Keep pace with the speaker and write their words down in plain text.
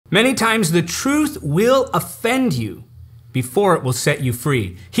Many times the truth will offend you before it will set you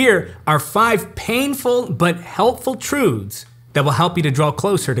free. Here are 5 painful but helpful truths that will help you to draw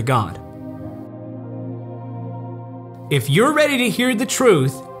closer to God. If you're ready to hear the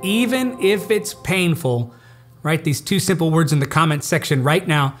truth, even if it's painful, write these 2 simple words in the comment section right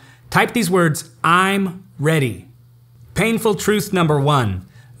now. Type these words, I'm ready. Painful truth number 1,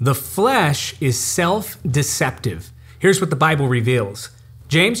 the flesh is self-deceptive. Here's what the Bible reveals.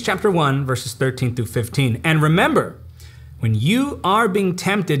 James chapter 1, verses 13 through 15. And remember, when you are being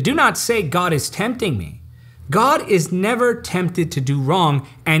tempted, do not say, God is tempting me. God is never tempted to do wrong,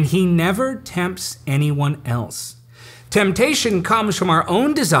 and he never tempts anyone else. Temptation comes from our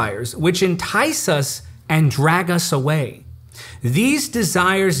own desires, which entice us and drag us away. These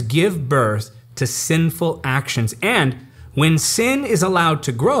desires give birth to sinful actions, and when sin is allowed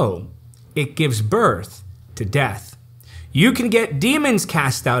to grow, it gives birth to death. You can get demons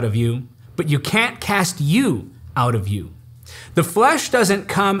cast out of you, but you can't cast you out of you. The flesh doesn't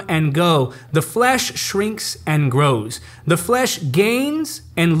come and go. The flesh shrinks and grows. The flesh gains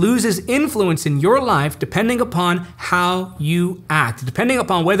and loses influence in your life depending upon how you act, depending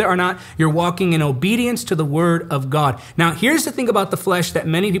upon whether or not you're walking in obedience to the word of God. Now, here's the thing about the flesh that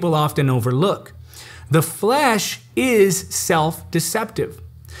many people often overlook. The flesh is self-deceptive.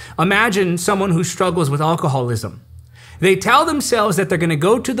 Imagine someone who struggles with alcoholism. They tell themselves that they're going to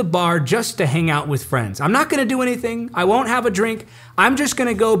go to the bar just to hang out with friends. I'm not going to do anything. I won't have a drink. I'm just going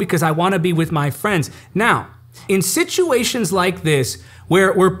to go because I want to be with my friends. Now, in situations like this,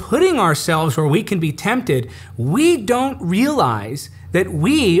 where we're putting ourselves where we can be tempted, we don't realize that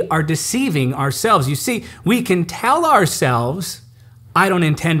we are deceiving ourselves. You see, we can tell ourselves, I don't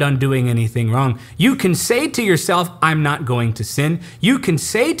intend on doing anything wrong. You can say to yourself, I'm not going to sin. You can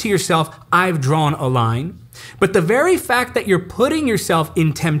say to yourself, I've drawn a line. But the very fact that you're putting yourself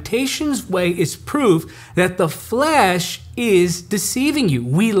in temptation's way is proof that the flesh is deceiving you.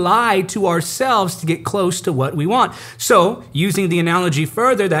 We lie to ourselves to get close to what we want. So, using the analogy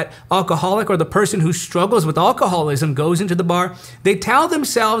further, that alcoholic or the person who struggles with alcoholism goes into the bar, they tell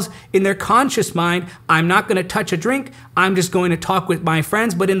themselves in their conscious mind, I'm not going to touch a drink, I'm just going to talk with my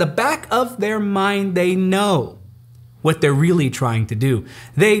friends. But in the back of their mind, they know what they're really trying to do.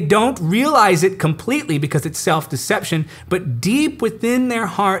 They don't realize it completely because it's self-deception, but deep within their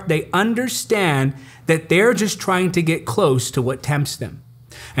heart, they understand that they're just trying to get close to what tempts them.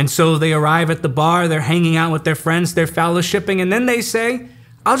 And so they arrive at the bar, they're hanging out with their friends, they're fellowshipping, and then they say,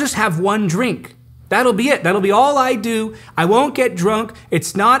 I'll just have one drink. That'll be it. That'll be all I do. I won't get drunk.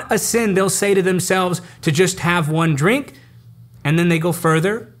 It's not a sin, they'll say to themselves, to just have one drink. And then they go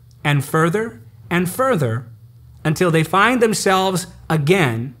further and further and further until they find themselves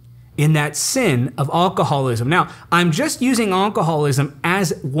again in that sin of alcoholism. Now, I'm just using alcoholism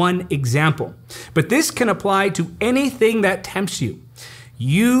as one example, but this can apply to anything that tempts you.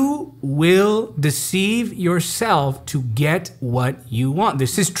 You will deceive yourself to get what you want.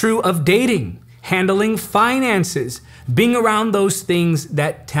 This is true of dating, handling finances, being around those things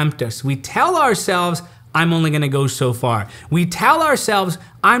that tempt us. We tell ourselves, I'm only going to go so far. We tell ourselves,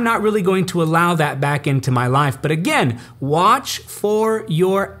 I'm not really going to allow that back into my life. But again, watch for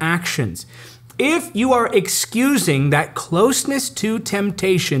your actions. If you are excusing that closeness to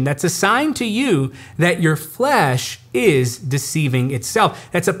temptation, that's a sign to you that your flesh is deceiving itself.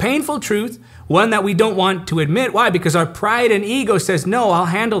 That's a painful truth, one that we don't want to admit. Why? Because our pride and ego says, no, I'll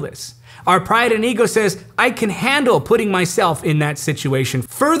handle this. Our pride and ego says, I can handle putting myself in that situation.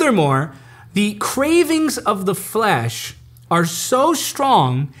 Furthermore, the cravings of the flesh are so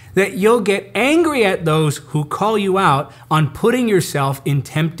strong that you'll get angry at those who call you out on putting yourself in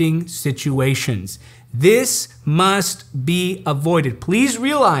tempting situations. This must be avoided. Please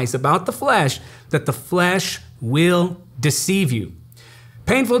realize about the flesh that the flesh will deceive you.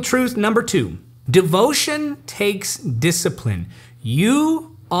 Painful truth number 2, devotion takes discipline.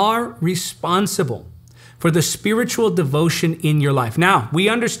 You are responsible for the spiritual devotion in your life. Now, we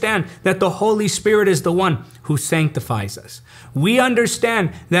understand that the Holy Spirit is the one who sanctifies us. We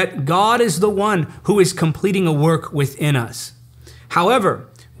understand that God is the one who is completing a work within us. However,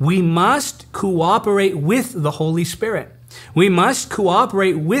 we must cooperate with the Holy Spirit. We must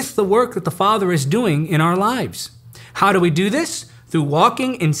cooperate with the work that the Father is doing in our lives. How do we do this? Through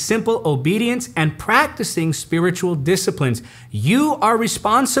walking in simple obedience and practicing spiritual disciplines. You are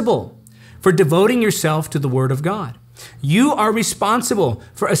responsible for devoting yourself to the Word of God. You are responsible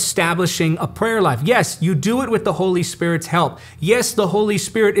for establishing a prayer life. Yes, you do it with the Holy Spirit's help. Yes, the Holy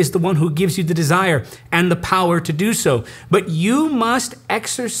Spirit is the one who gives you the desire and the power to do so. But you must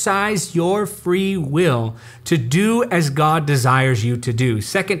exercise your free will to do as God desires you to do.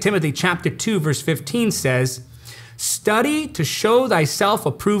 2 Timothy chapter 2, verse 15 says, "Study to show thyself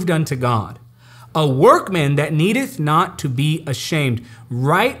approved unto God, a workman that needeth not to be ashamed,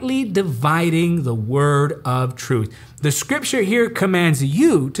 rightly dividing the word of truth." The scripture here commands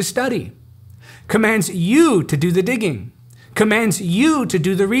you to study, commands you to do the digging, commands you to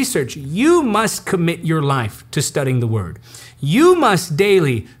do the research. You must commit your life to studying the word. You must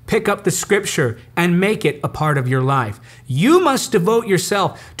daily pick up the scripture and make it a part of your life. You must devote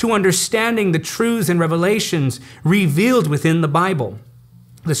yourself to understanding the truths and revelations revealed within the Bible.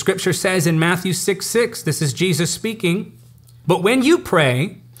 The scripture says in Matthew 6:6, this is Jesus speaking, "But when you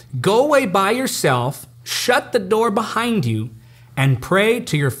pray, go away by yourself, shut the door behind you, and pray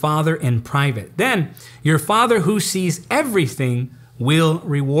to your Father in private. Then your Father who sees everything will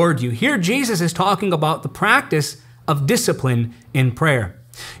reward you." Here Jesus is talking about the practice of discipline in prayer.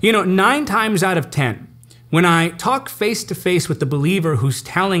 9 times out of 10, when I talk face to face with the believer who's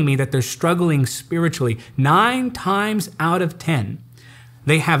telling me that they're struggling spiritually, 9 times out of 10,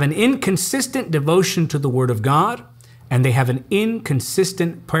 they have an inconsistent devotion to the Word of God, and they have an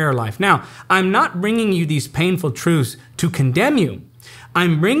inconsistent prayer life. Now, I'm not bringing you these painful truths to condemn you.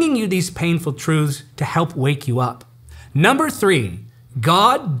 I'm bringing you these painful truths to help wake you up. Number 3,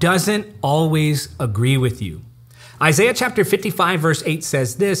 God doesn't always agree with you. Isaiah chapter 55, verse 8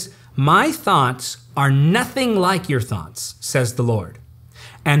 says this, "My thoughts are nothing like your thoughts, says the Lord.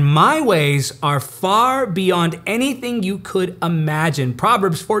 And my ways are far beyond anything you could imagine."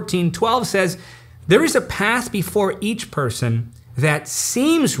 Proverbs 14:12 says, "There is a path before each person that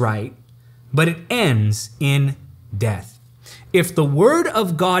seems right, but it ends in death." If the word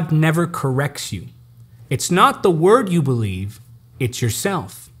of God never corrects you, it's not the word you believe, it's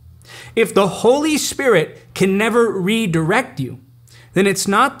yourself. If the Holy Spirit can never redirect you, then it's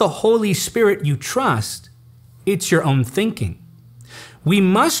not the Holy Spirit you trust, it's your own thinking. We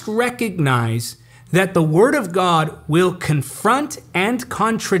must recognize that the Word of God will confront and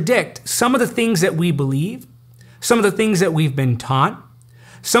contradict some of the things that we believe, some of the things that we've been taught,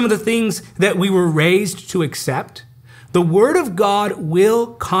 some of the things that we were raised to accept. The Word of God will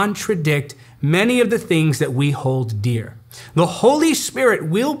contradict many of the things that we hold dear. The Holy Spirit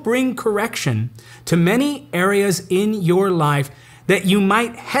will bring correction to many areas in your life that you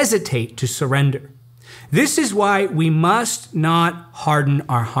might hesitate to surrender. This is why we must not harden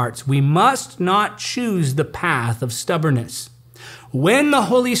our hearts. We must not choose the path of stubbornness. When the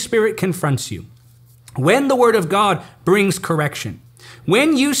Holy Spirit confronts you, when the Word of God brings correction,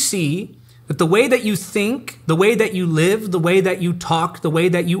 when you see that the way that you think, the way that you live, the way that you talk, the way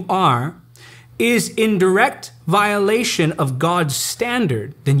that you are, is in direct violation of God's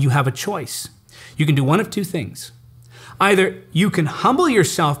standard, then you have a choice. You can do one of two things. Either you can humble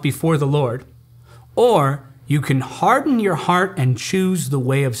yourself before the Lord, or you can harden your heart and choose the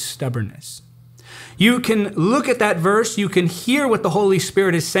way of stubbornness. You can look at that verse, you can hear what the Holy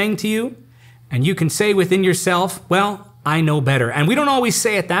Spirit is saying to you, and you can say within yourself, "Well, I know better." And we don't always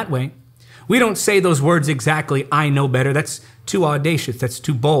say it that way. We don't say those words exactly, "I know better." That's too audacious, that's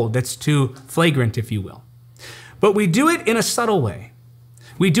too bold, that's too flagrant, if you will. But we do it in a subtle way.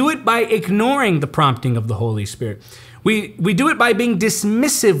 We do it by ignoring the prompting of the Holy Spirit. We do it by being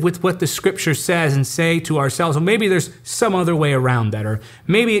dismissive with what the Scripture says and say to ourselves, well, maybe there's some other way around that, or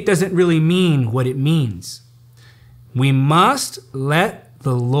maybe it doesn't really mean what it means. We must let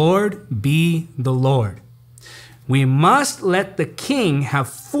the Lord be the Lord. We must let the King have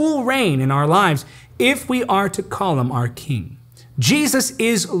full reign in our lives if we are to call him our King. Jesus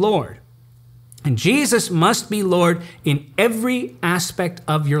is Lord, and Jesus must be Lord in every aspect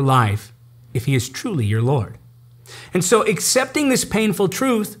of your life if he is truly your Lord. And so accepting this painful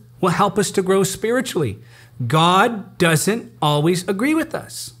truth will help us to grow spiritually. God doesn't always agree with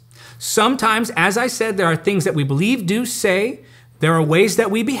us. Sometimes, as I said, there are things that we believe, do, say. There are ways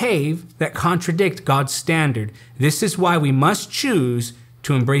that we behave that contradict God's standard. This is why we must choose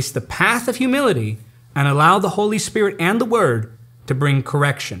to embrace the path of humility and allow the Holy Spirit and the Word to bring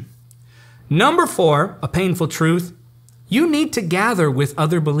correction. Number 4, a painful truth, you need to gather with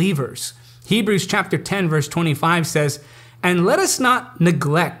other believers. Hebrews chapter 10, verse 25 says, "And let us not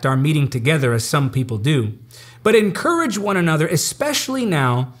neglect our meeting together as some people do, but encourage one another, especially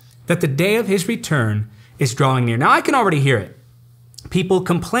now that the day of his return is drawing near." Now, I can already hear it. People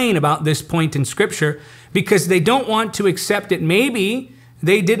complain about this point in Scripture because they don't want to accept it. Maybe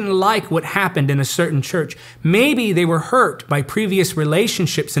they didn't like what happened in a certain church. Maybe they were hurt by previous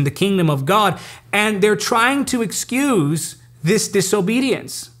relationships in the kingdom of God, and they're trying to excuse this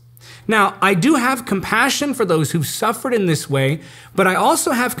disobedience. Now, I do have compassion for those who've suffered in this way, but I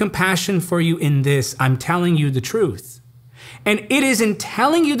also have compassion for you in this. I'm telling you the truth. And it is in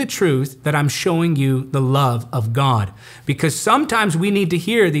telling you the truth that I'm showing you the love of God. Because sometimes we need to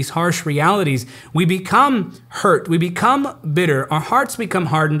hear these harsh realities. We become hurt. We become bitter. Our hearts become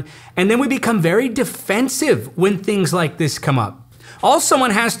hardened. And then we become very defensive when things like this come up. All someone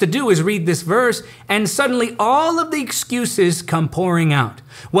has to do is read this verse, and suddenly all of the excuses come pouring out.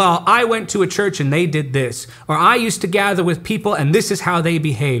 Well, I went to a church and they did this. Or I used to gather with people and this is how they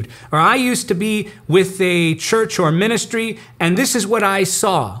behaved. Or I used to be with a church or ministry and this is what I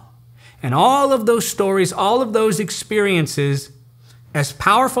saw. And all of those stories, all of those experiences, as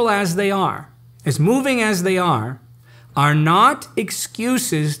powerful as they are, as moving as they are not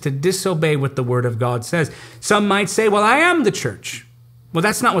excuses to disobey what the Word of God says. Some might say, well, I am the church. Well,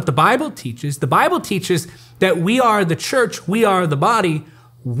 that's not what the Bible teaches. The Bible teaches that we are the church, we are the body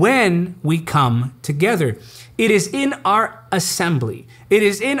when we come together. It is in our assembly, it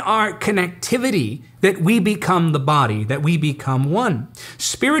is in our connectivity that we become the body, that we become one.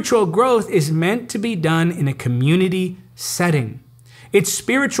 Spiritual growth is meant to be done in a community setting. It's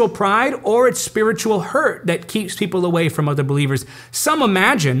spiritual pride or it's spiritual hurt that keeps people away from other believers. Some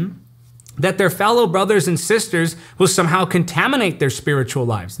imagine that their fellow brothers and sisters will somehow contaminate their spiritual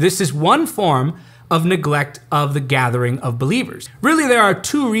lives. This is one form of neglect of the gathering of believers. Really, there are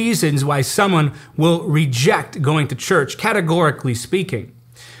two reasons why someone will reject going to church, categorically speaking.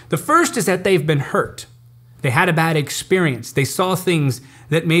 The first is that they've been hurt. They had a bad experience. They saw things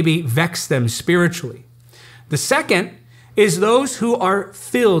that maybe vex them spiritually. The second is those who are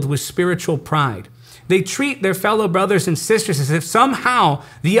filled with spiritual pride. They treat their fellow brothers and sisters as if somehow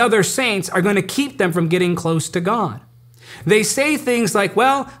the other saints are going to keep them from getting close to God. They say things like,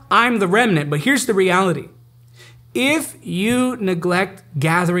 well, I'm the remnant, but here's the reality. If you neglect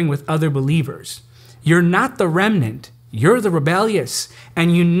gathering with other believers, you're not the remnant, you're the rebellious,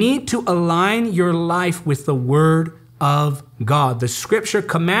 and you need to align your life with the Word of God. The Scripture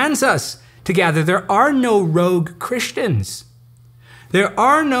commands us to gather. There are no rogue Christians. There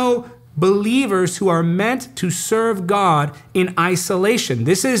are no believers who are meant to serve God in isolation.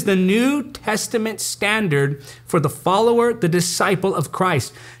 This is the New Testament standard for the follower, the disciple of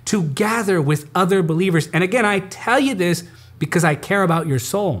Christ, to gather with other believers. And again, I tell you this because I care about your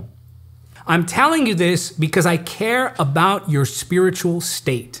soul. I'm telling you this because I care about your spiritual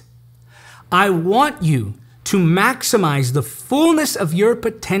state. I want you to maximize the fullness of your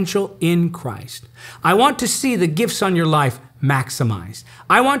potential in Christ. I want to see the gifts on your life maximized.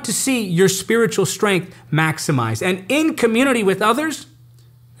 I want to see your spiritual strength maximized. And in community with others,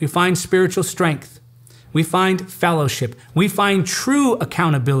 we find spiritual strength. We find fellowship. We find true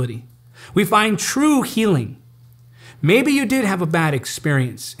accountability. We find true healing. Maybe you did have a bad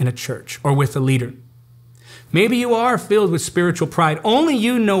experience in a church or with a leader. Maybe you are filled with spiritual pride. Only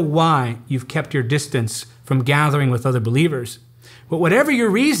you know why you've kept your distance from gathering with other believers. But whatever your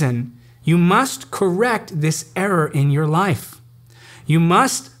reason, you must correct this error in your life. You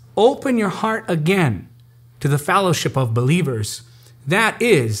must open your heart again to the fellowship of believers. That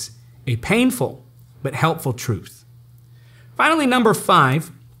is a painful but helpful truth. Finally, number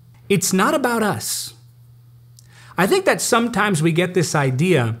 5, it's not about us. I think that sometimes we get this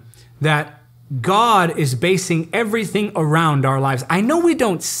idea that God is basing everything around our lives. I know we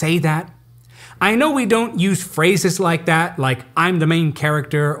don't say that. I know we don't use phrases like that, like I'm the main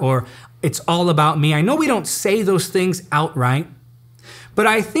character or it's all about me. I know we don't say those things outright, but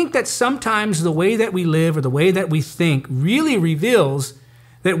I think that sometimes the way that we live or the way that we think really reveals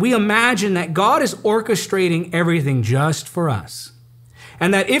that we imagine that God is orchestrating everything just for us.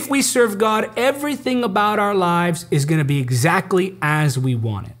 And that if we serve God, everything about our lives is going to be exactly as we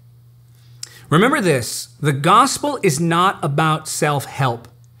want it. Remember this, the gospel is not about self-help.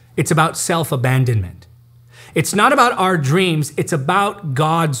 It's about self-abandonment. It's not about our dreams. It's about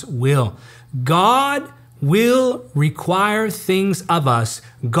God's will. God will require things of us.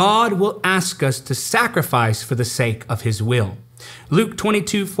 God will ask us to sacrifice for the sake of his will. Luke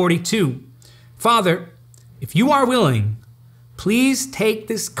 22:42, Father, if you are willing, please take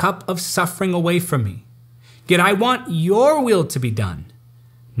this cup of suffering away from me. Yet I want your will to be done,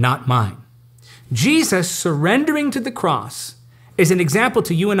 not mine. Jesus surrendering to the cross is an example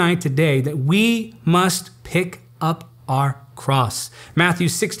to you and I today that we must pick up our cross. Matthew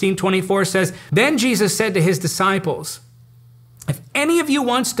 16:24 says, Then Jesus said to his disciples, if any of you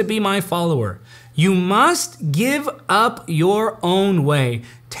wants to be my follower, You must give up your own way.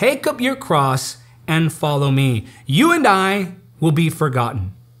 Take up your cross and follow me. You and I will be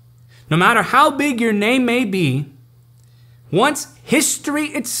forgotten. No matter how big your name may be, once history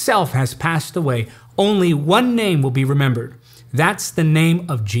itself has passed away, only one name will be remembered. That's the name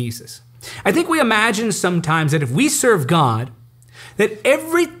of Jesus. I think we imagine sometimes that if we serve God, that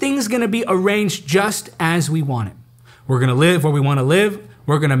everything's going to be arranged just as we want it. We're going to live where we want to live.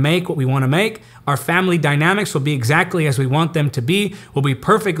 We're going to make what we want to make. Our family dynamics will be exactly as we want them to be. We'll be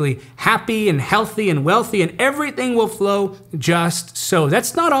perfectly happy and healthy and wealthy, and everything will flow just so.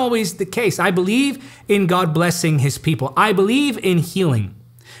 That's not always the case. I believe in God blessing his people. I believe in healing.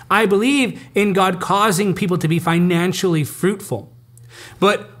 I believe in God causing people to be financially fruitful.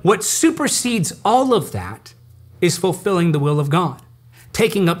 But what supersedes all of that is fulfilling the will of God.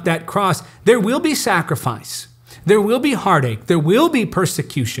 Taking up that cross. There will be sacrifice. There will be heartache. There will be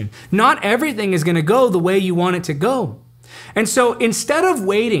persecution. Not everything is going to go the way you want it to go. And so instead of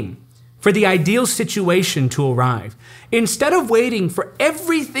waiting for the ideal situation to arrive, instead of waiting for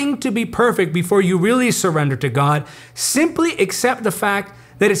everything to be perfect before you really surrender to God, simply accept the fact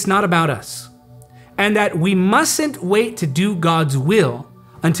that it's not about us and that we mustn't wait to do God's will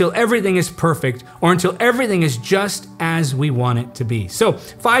until everything is perfect or until everything is just as we want it to be. So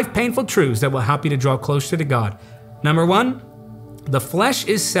 5 painful truths that will help you to draw closer to God. Number 1, the flesh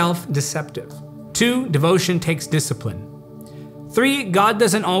is self-deceptive. 2, devotion takes discipline. 3, God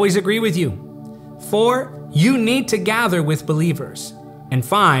doesn't always agree with you. 4, you need to gather with believers. And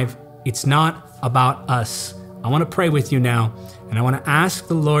 5, it's not about us. I want to pray with you now, and I want to ask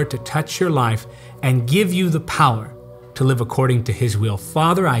the Lord to touch your life and give you the power to live according to his will.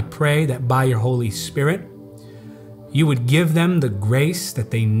 Father, I pray that by your Holy Spirit, you would give them the grace that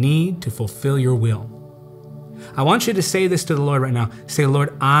they need to fulfill your will. I want you to say this to the Lord right now. Say,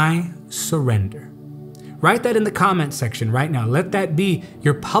 Lord, I surrender. Write that in the comment section right now. Let that be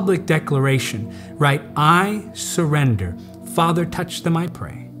your public declaration. Write, I surrender. Father, touch them, I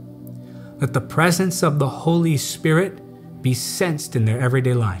pray. Let the presence of the Holy Spirit be sensed in their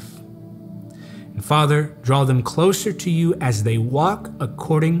everyday life. And Father, draw them closer to you as they walk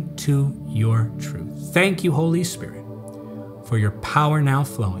according to your truth. Thank you, Holy Spirit, for your power now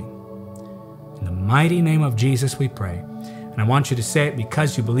flowing. In the mighty name of Jesus we pray. And I want you to say it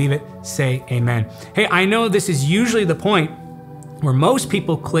because you believe it. Say amen. Hey, I know this is usually the point where most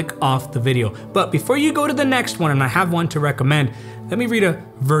people click off the video. But before you go to the next one, and I have one to recommend, let me read a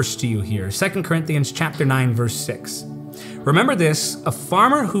verse to you here. 2 Corinthians chapter 9, verse 6. Remember this, a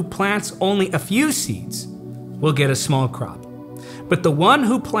farmer who plants only a few seeds will get a small crop. But the one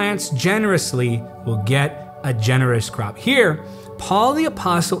who plants generously will get a generous crop. Here, Paul the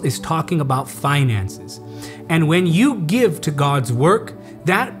Apostle is talking about finances. And when you give to God's work,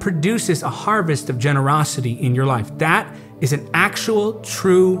 that produces a harvest of generosity in your life. That is an actual,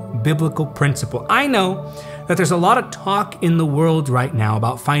 true biblical principle. I know that there's a lot of talk in the world right now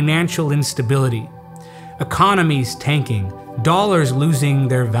about financial instability, economies tanking, dollars losing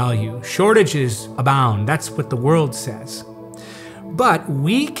their value, shortages abound. That's what the world says. But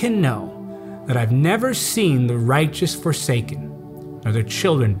we can know that I've never seen the righteous forsaken, nor their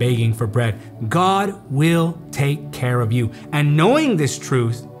children begging for bread. God will take care of you. And knowing this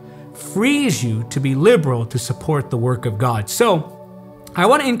truth frees you to be liberal to support the work of God. So I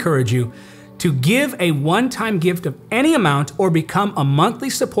want to encourage you to give a one-time gift of any amount or become a monthly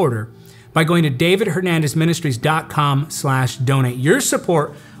supporter by going to davidhernandezministries.com/donate. Your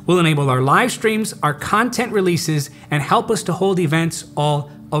support will enable our live streams, our content releases, and help us to hold events all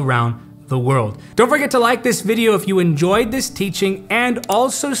around the world. Don't forget to like this video if you enjoyed this teaching, and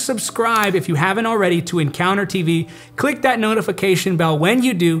also subscribe if you haven't already to Encounter TV. Click that notification bell when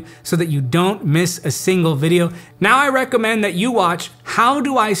you do so that you don't miss a single video. Now I recommend that you watch How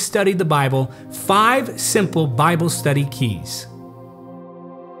Do I Study the Bible? 5 Simple Bible Study Keys.